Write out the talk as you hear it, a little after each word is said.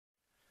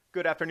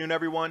Good afternoon,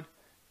 everyone.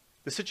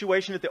 The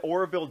situation at the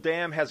Oroville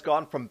Dam has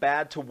gone from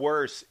bad to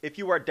worse. If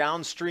you are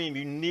downstream,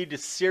 you need to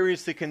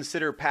seriously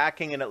consider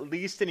packing in at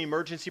least an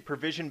emergency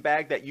provision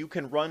bag that you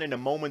can run in a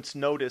moment's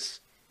notice.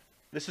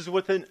 This is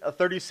within a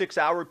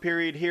 36-hour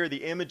period here.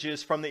 The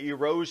images from the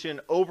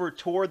erosion over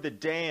toward the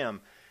dam.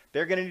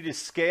 They're going to need to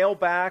scale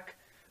back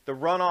the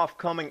runoff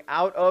coming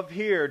out of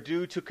here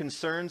due to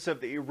concerns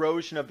of the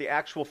erosion of the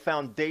actual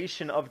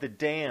foundation of the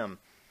dam.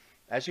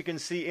 As you can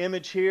see,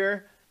 image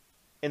here.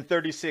 In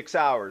 36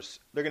 hours.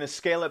 They're going to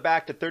scale it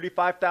back to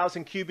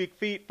 35,000 cubic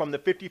feet from the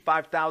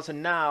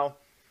 55,000 now.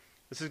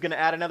 This is going to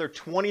add another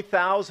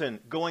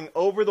 20,000 going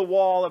over the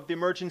wall of the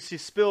emergency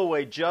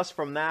spillway just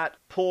from that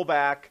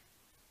pullback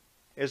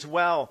as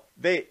well.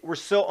 They were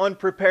so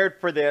unprepared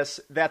for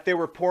this that they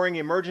were pouring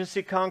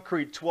emergency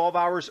concrete 12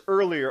 hours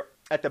earlier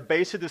at the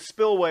base of the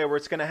spillway where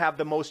it's going to have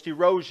the most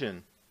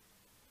erosion.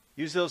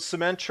 Use those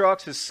cement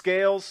trucks as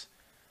scales.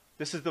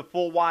 This is the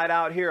full wide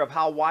out here of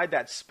how wide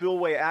that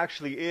spillway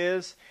actually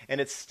is.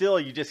 And it's still,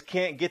 you just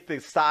can't get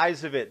the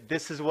size of it.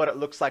 This is what it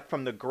looks like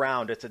from the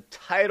ground. It's a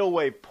tidal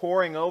wave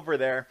pouring over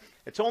there.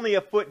 It's only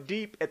a foot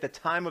deep at the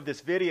time of this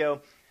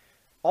video.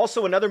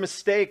 Also, another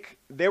mistake,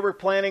 they were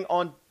planning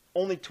on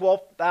only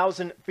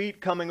 12,000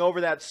 feet coming over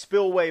that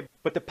spillway,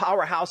 but the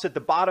powerhouse at the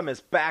bottom is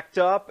backed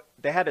up.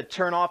 They had to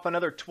turn off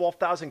another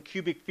 12,000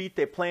 cubic feet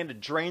they plan to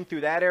drain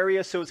through that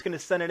area, so it's going to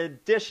send an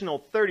additional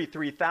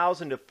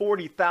 33,000 to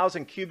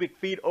 40,000 cubic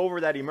feet over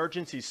that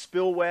emergency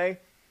spillway.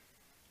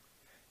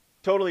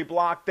 Totally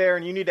blocked there,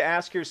 and you need to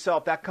ask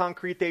yourself, that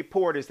concrete they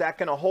poured, is that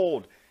going to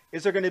hold?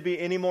 Is there going to be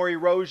any more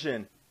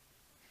erosion?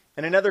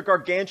 And another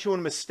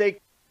gargantuan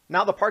mistake.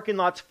 Now the parking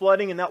lot's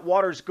flooding and that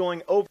water's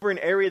going over an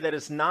area that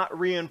is not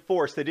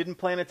reinforced. They didn't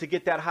plan it to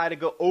get that high to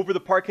go over the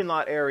parking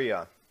lot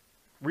area.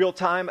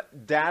 Real-time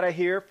data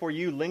here for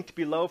you linked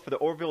below for the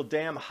Oroville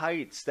Dam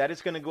heights. That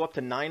is going to go up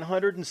to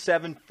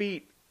 907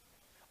 feet.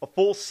 A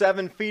full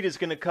 7 feet is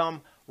going to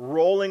come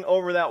rolling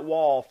over that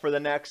wall for the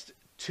next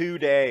 2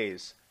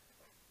 days.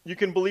 You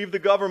can believe the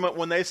government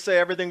when they say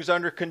everything's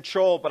under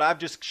control, but I've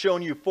just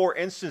shown you 4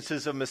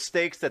 instances of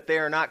mistakes that they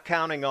are not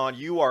counting on.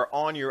 You are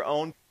on your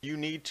own. You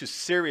need to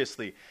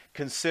seriously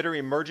consider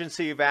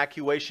emergency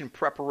evacuation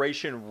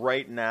preparation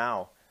right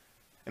now.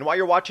 And while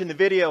you're watching the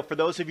video, for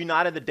those of you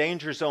not in the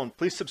danger zone,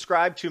 please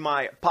subscribe to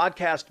my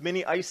podcast,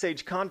 Mini Ice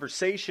Age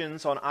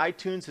Conversations on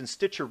iTunes and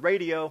Stitcher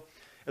Radio,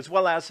 as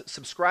well as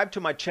subscribe to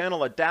my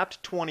channel,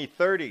 Adapt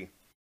 2030.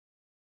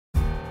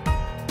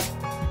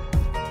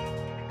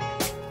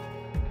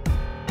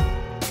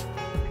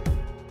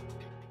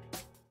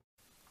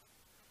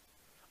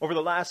 Over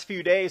the last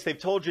few days, they've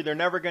told you they're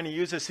never going to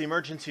use this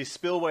emergency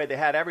spillway. They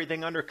had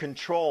everything under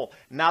control.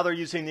 Now they're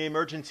using the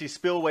emergency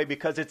spillway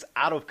because it's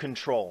out of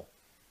control.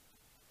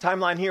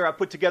 Timeline here, I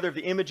put together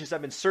the images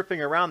I've been surfing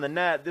around the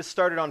net. This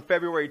started on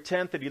February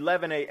 10th at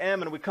 11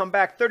 a.m. and we come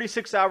back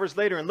 36 hours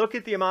later and look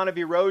at the amount of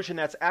erosion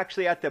that's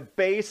actually at the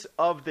base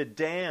of the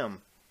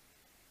dam.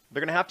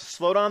 They're going to have to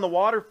slow down the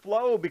water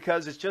flow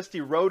because it's just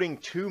eroding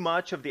too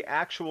much of the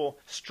actual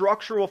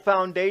structural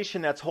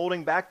foundation that's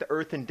holding back the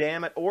earthen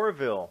dam at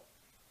Oroville.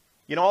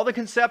 You know, all the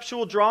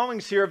conceptual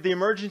drawings here of the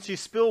emergency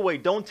spillway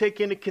don't take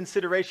into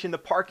consideration the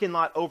parking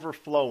lot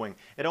overflowing.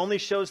 It only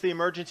shows the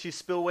emergency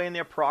spillway and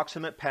the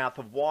approximate path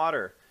of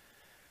water.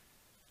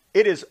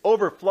 It is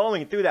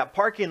overflowing through that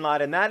parking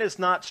lot, and that is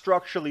not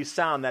structurally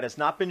sound. That has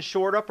not been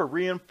shored up or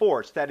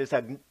reinforced. That is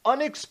an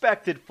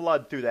unexpected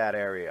flood through that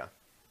area.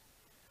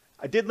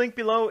 I did link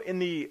below in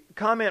the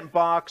comment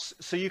box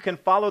so you can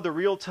follow the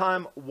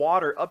real-time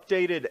water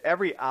updated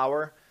every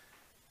hour.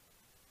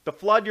 The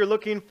flood you're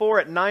looking for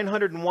at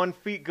 901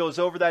 feet goes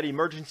over that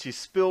emergency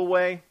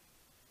spillway.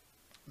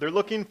 They're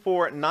looking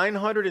for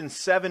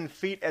 907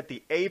 feet at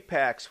the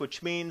apex,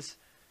 which means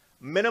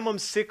minimum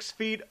 6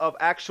 feet of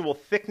actual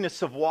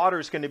thickness of water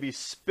is going to be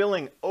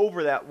spilling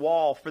over that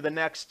wall for the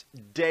next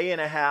day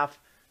and a half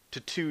to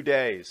 2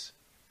 days.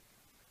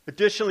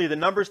 Additionally, the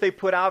numbers they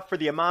put out for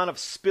the amount of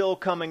spill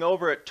coming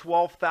over at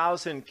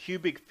 12,000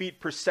 cubic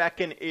feet per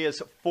second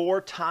is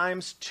 4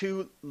 times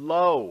too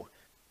low.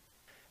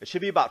 It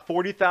should be about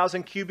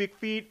 40,000 cubic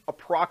feet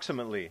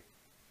approximately.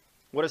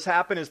 What has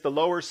happened is the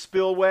lower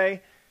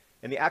spillway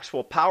and the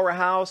actual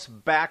powerhouse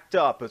backed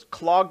up. It's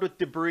clogged with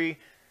debris.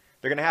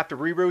 They're going to have to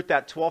reroute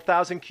that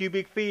 12,000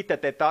 cubic feet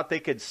that they thought they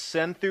could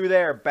send through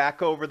there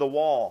back over the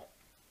wall.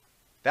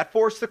 That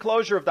forced the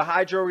closure of the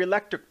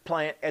hydroelectric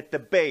plant at the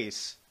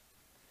base.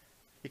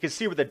 You can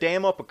see where the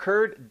dam up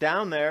occurred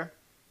down there.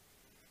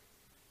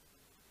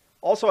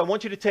 Also, I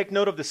want you to take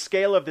note of the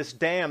scale of this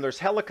dam. There's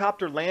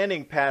helicopter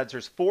landing pads.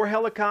 There's 4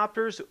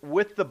 helicopters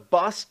with the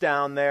bus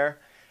down there.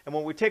 And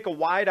when we take a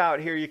wide out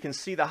here, you can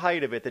see the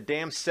height of it. The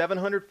dam's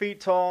 700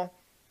 feet tall.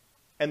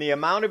 And the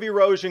amount of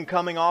erosion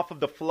coming off of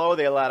the flow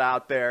they let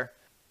out there.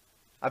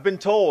 I've been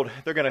told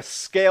they're going to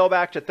scale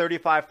back to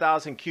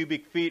 35,000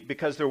 cubic feet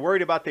because they're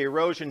worried about the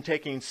erosion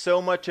taking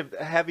so much of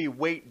the heavy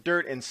weight,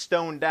 dirt, and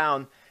stone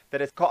down that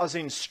it's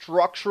causing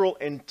structural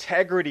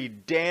integrity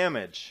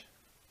damage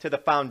to the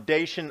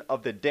foundation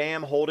of the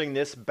dam holding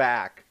this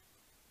back.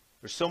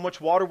 There's so much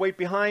water weight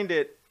behind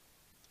it,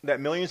 that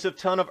millions of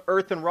tons of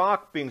earth and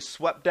rock being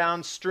swept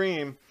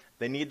downstream,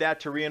 they need that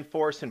to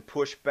reinforce and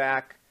push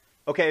back.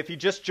 Okay, if you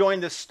just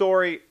joined this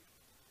story,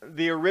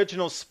 the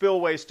original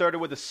spillway started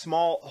with a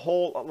small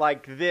hole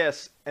like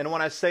this. And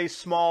when I say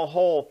small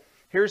hole,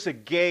 here's a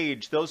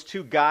gauge. Those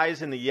two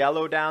guys in the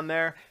yellow down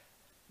there,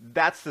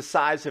 that's the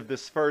size of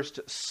this first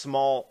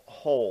small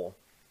hole.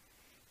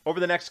 Over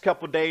the next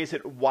couple of days,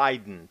 it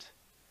widened.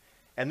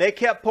 And they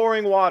kept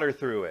pouring water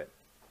through it.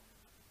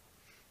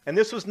 And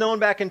this was known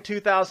back in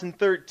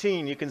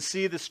 2013. You can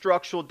see the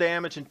structural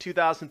damage in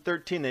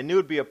 2013. They knew it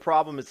would be a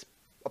problem. It's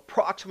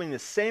approximately in the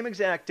same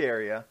exact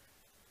area.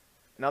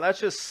 Now that's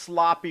just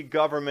sloppy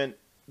government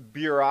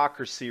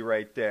bureaucracy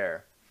right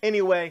there.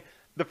 Anyway,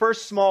 the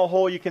first small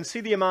hole, you can see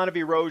the amount of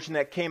erosion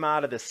that came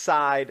out of the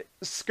side,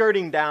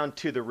 skirting down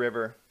to the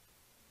river.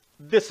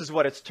 This is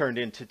what it's turned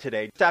into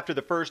today. Just after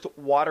the first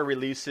water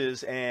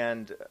releases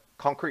and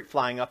concrete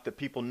flying up that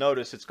people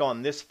notice, it's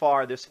gone this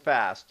far, this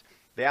fast.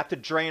 They have to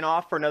drain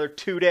off for another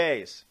 2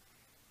 days.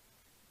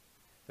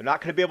 They're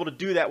not going to be able to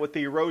do that with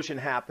the erosion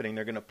happening.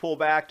 They're going to pull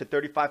back to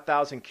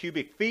 35,000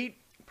 cubic feet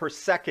per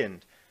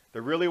second.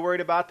 They're really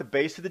worried about the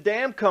base of the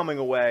dam coming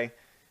away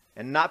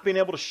and not being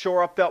able to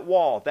shore up that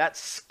wall. That's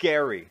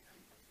scary.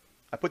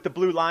 I put the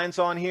blue lines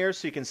on here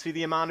so you can see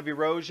the amount of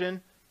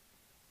erosion.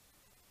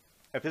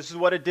 If this is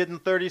what it did in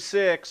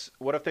 36,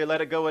 what if they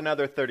let it go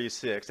another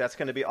 36? That's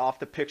going to be off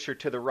the picture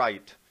to the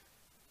right.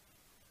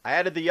 I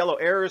added the yellow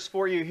arrows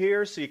for you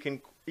here so you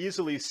can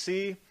easily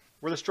see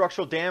where the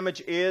structural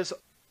damage is.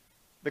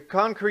 The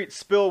concrete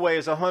spillway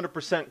is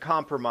 100%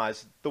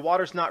 compromised. The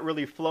water's not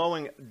really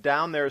flowing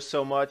down there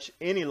so much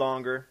any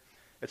longer.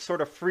 It's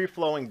sort of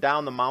free-flowing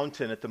down the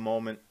mountain at the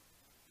moment.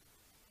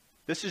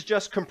 This is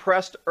just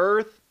compressed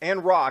earth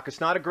and rock. It's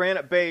not a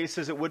granite base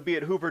as it would be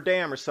at Hoover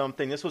Dam or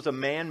something. This was a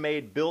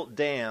man-made built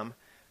dam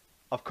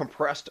of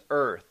compressed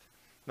earth.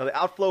 Now the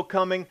outflow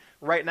coming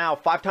right now,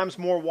 5 times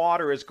more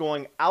water is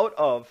going out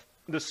of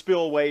the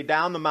spillway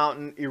down the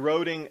mountain,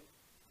 eroding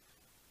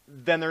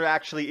than there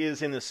actually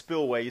is in the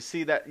spillway. You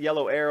see that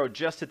yellow arrow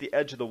just at the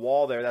edge of the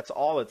wall there. That's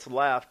all that's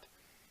left.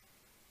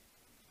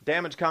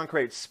 Damaged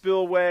concrete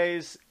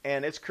spillways,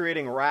 and it's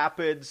creating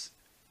rapids.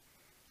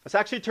 It's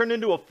actually turned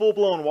into a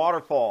full-blown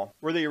waterfall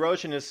where the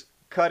erosion is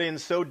cut in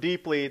so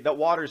deeply that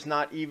water's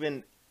not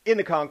even in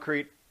the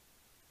concrete.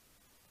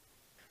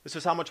 This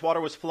is how much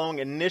water was flowing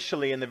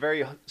initially in the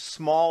very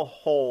small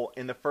hole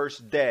in the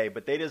first day,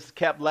 but they just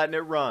kept letting it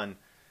run.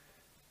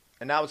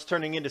 And now it's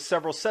turning into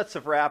several sets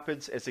of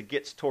rapids as it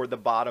gets toward the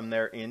bottom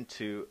there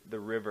into the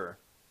river.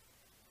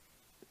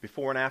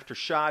 Before and after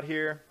shot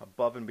here,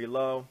 above and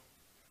below.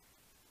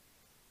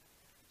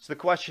 So the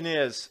question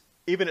is,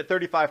 even at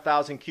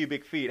 35,000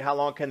 cubic feet, how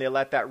long can they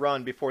let that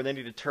run before they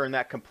need to turn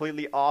that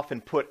completely off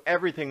and put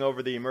everything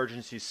over the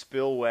emergency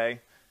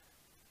spillway?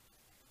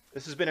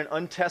 This has been an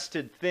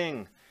untested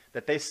thing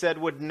that they said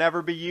would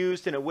never be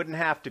used, and it wouldn't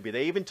have to be.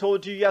 They even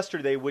told you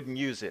yesterday they wouldn't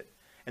use it.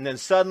 And then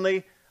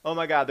suddenly, oh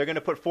my God, they're going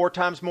to put 4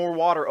 times more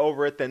water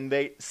over it than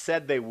they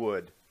said they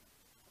would.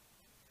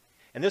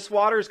 And this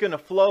water is going to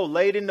flow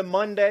late into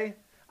Monday.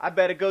 I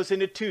bet it goes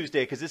into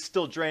Tuesday because it's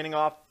still draining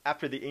off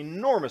after the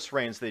enormous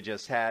rains they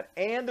just had.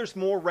 And there's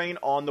more rain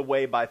on the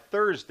way by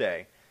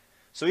Thursday.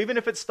 So even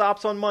if it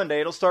stops on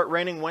Monday, it'll start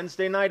raining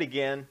Wednesday night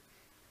again.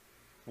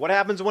 What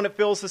happens when it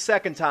fills the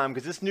second time?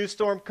 Because this new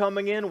storm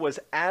coming in was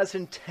as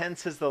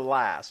intense as the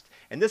last.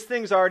 And this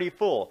thing's already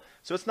full.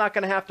 So it's not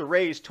going to have to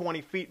raise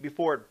 20 feet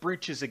before it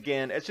breaches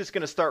again. It's just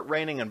going to start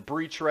raining and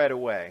breach right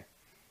away.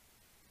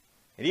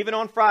 And even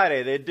on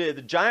Friday, they did.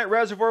 The giant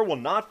reservoir will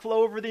not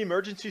flow over the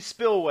emergency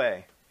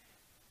spillway.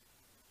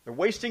 They're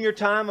wasting your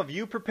time of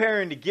you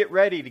preparing to get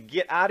ready to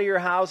get out of your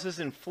houses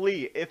and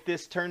flee if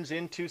this turns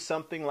into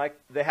something like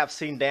they have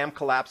seen dam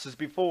collapses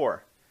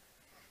before.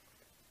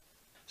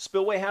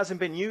 Spillway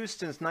hasn't been used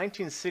since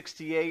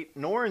 1968,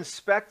 nor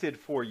inspected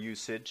for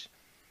usage.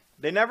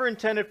 They never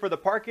intended for the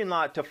parking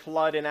lot to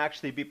flood and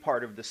actually be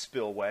part of the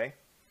spillway.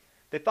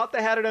 They thought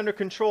they had it under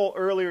control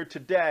earlier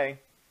today.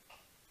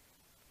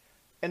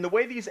 And the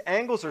way these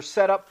angles are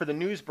set up for the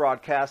news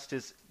broadcast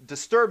is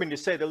disturbing to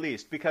say the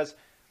least, because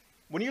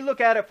when you look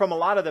at it from a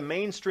lot of the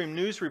mainstream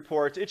news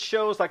reports, it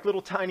shows like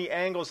little tiny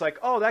angles like,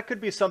 oh, that could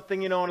be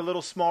something, in a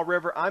little small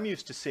river I'm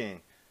used to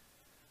seeing.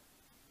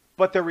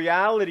 But the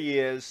reality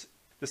is,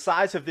 the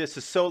size of this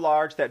is so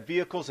large that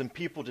vehicles and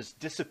people just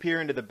disappear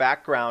into the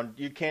background.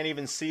 You can't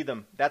even see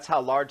them. That's how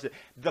large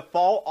the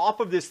fall off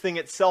of this thing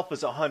itself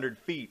is 100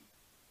 feet.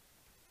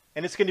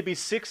 And it's going to be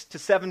 6 to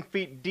 7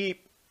 feet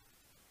deep,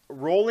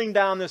 rolling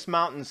down this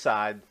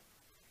mountainside.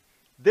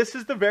 This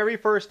is the very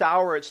first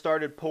hour it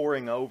started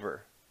pouring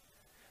over.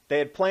 They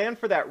had planned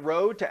for that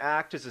road to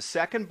act as a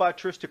second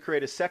buttress to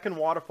create a second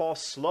waterfall,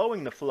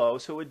 slowing the flow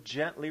so it would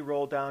gently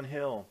roll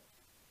downhill.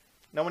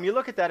 Now when you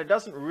look at that, it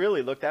doesn't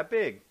really look that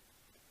big.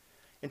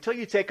 Until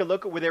you take a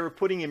look at where they were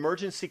putting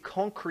emergency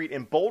concrete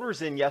and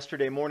boulders in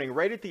yesterday morning,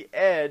 right at the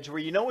edge where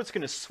you know it's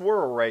going to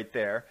swirl right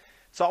there.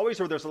 It's always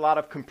where there's a lot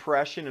of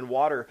compression and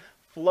water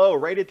flow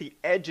right at the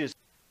edges.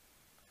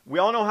 We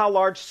all know how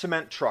large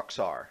cement trucks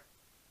are.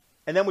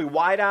 And then we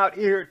wide out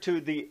here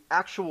to the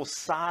actual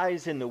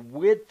size and the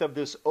width of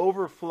this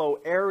overflow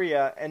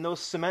area, and those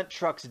cement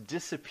trucks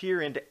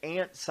disappear into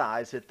ant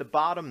size at the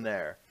bottom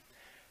there.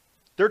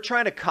 They're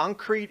trying to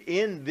concrete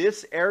in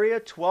this area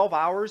 12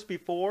 hours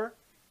before.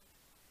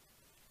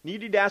 You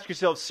need to ask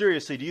yourself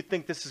seriously, do you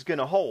think this is going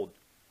to hold?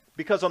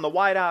 Because on the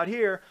wide out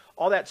here,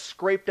 all that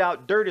scraped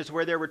out dirt is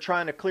where they were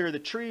trying to clear the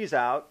trees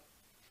out.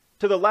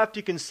 To the left,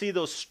 you can see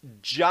those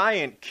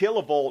giant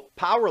kilovolt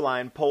power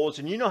line poles,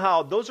 and you know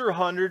how those are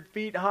 100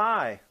 feet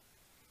high.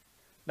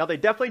 Now, they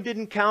definitely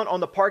didn't count on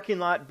the parking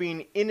lot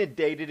being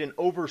inundated and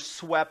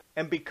overswept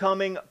and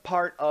becoming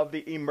part of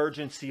the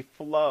emergency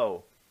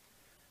flow.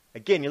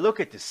 Again, you look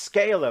at the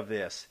scale of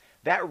this.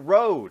 That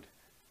road,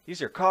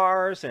 these are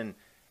cars and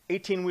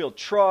 18-wheel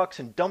trucks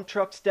and dump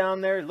trucks down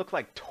there. It look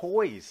like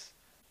toys.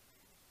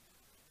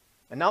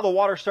 And now the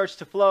water starts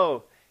to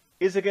flow.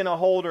 Is it going to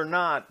hold or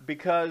not?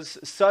 Because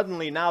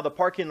suddenly now the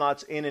parking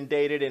lot's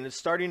inundated and it's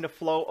starting to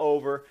flow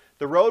over.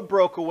 The road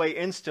broke away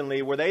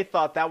instantly where they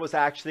thought that was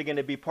actually going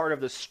to be part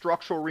of the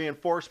structural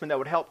reinforcement that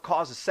would help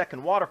cause a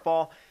second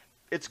waterfall.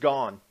 It's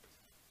gone.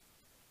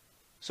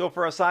 So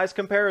for a size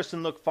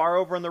comparison, look far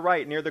over on the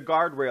right near the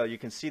guardrail. You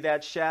can see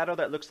that shadow.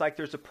 That looks like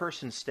there's a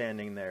person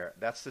standing there.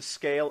 That's the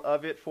scale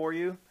of it for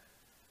you.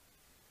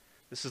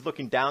 This is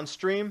looking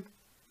downstream.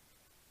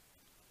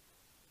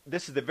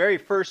 This is the very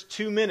first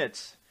 2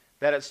 minutes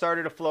that it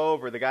started to flow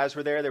over. The guys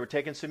were there. They were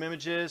taking some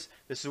images.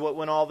 This is what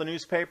went all the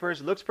newspapers.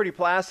 It looks pretty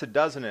placid,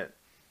 doesn't it?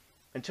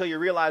 Until you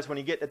realize when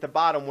you get at the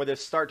bottom where they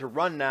start to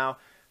run now,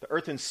 the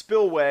Oroville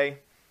Spillway.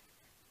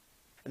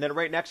 And then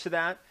right next to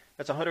that,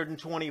 that's a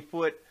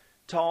 120-foot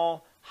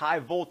tall, high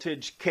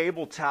voltage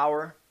cable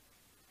tower.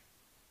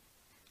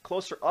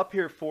 Closer up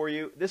here for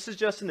you. This is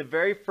just in the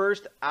very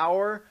first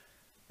hour.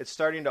 It's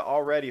starting to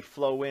already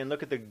flow in.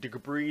 Look at the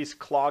debris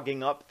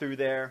clogging up through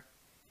there.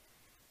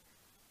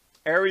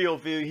 Aerial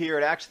view here,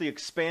 it actually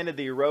expanded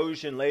the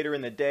erosion later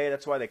in the day.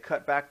 That's why they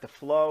cut back the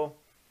flow.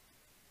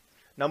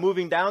 Now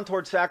moving down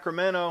towards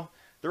Sacramento,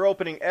 they're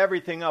opening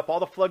everything up.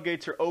 All the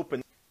floodgates are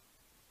open.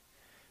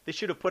 They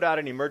should have put out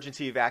an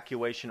emergency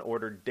evacuation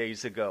order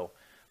days ago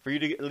for you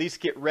to at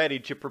least get ready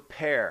to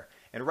prepare.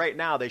 And right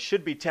now they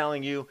should be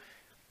telling you,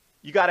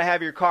 you got to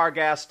have your car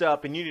gassed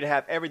up and you need to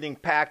have everything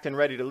packed and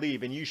ready to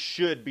leave. And you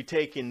should be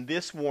taking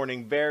this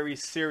warning very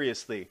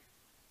seriously.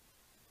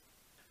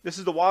 This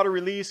is the water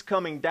release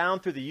coming down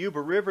through the Yuba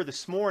River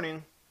this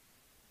morning.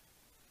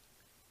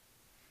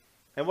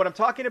 And what I'm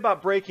talking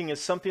about breaking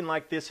is something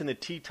like this in the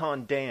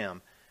Teton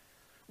Dam,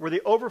 where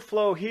the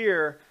overflow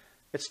here,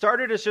 it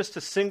started as just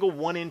a single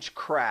 1-inch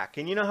crack.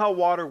 And you know how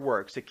water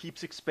works. It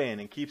keeps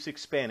expanding.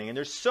 And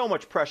there's so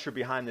much pressure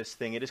behind this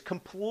thing. It is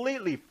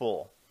completely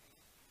full.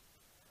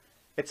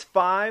 It's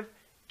 5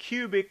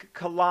 cubic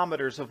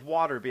kilometers of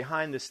water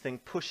behind this thing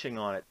pushing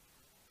on it.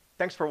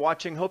 Thanks for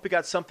watching. Hope you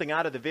got something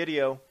out of the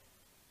video.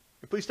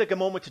 And please take a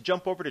moment to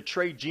jump over to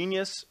Trade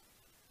Genius.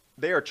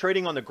 They are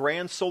trading on the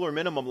grand solar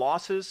minimum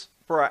losses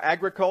for our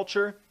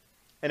agriculture.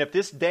 And if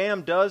this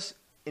dam does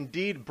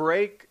indeed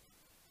break,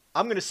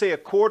 I'm going to say a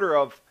quarter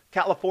of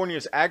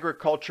California's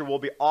agriculture will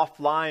be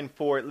offline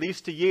for at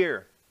least a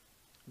year.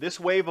 This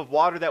wave of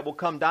water that will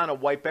come down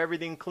and wipe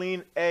everything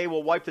clean,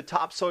 will wipe the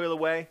topsoil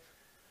away.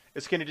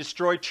 It's going to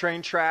destroy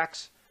train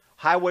tracks.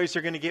 Highways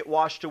are going to get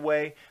washed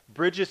away.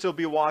 Bridges will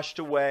be washed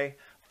away.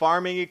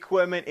 Farming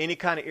equipment, any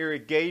kind of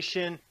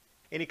irrigation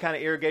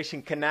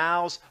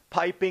canals,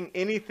 piping,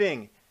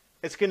 anything.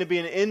 It's going to be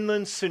an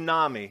inland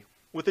tsunami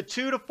with a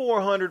 200 to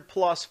 400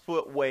 plus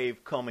foot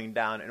wave coming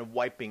down and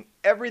wiping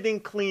everything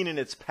clean in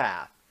its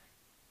path.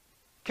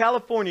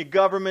 California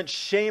government,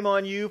 shame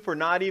on you for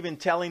not even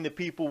telling the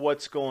people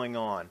what's going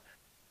on.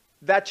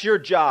 That's your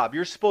job.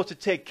 You're supposed to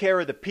take care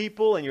of the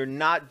people and you're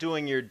not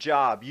doing your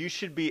job. You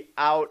should be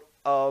out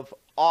of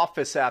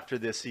office after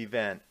this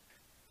event.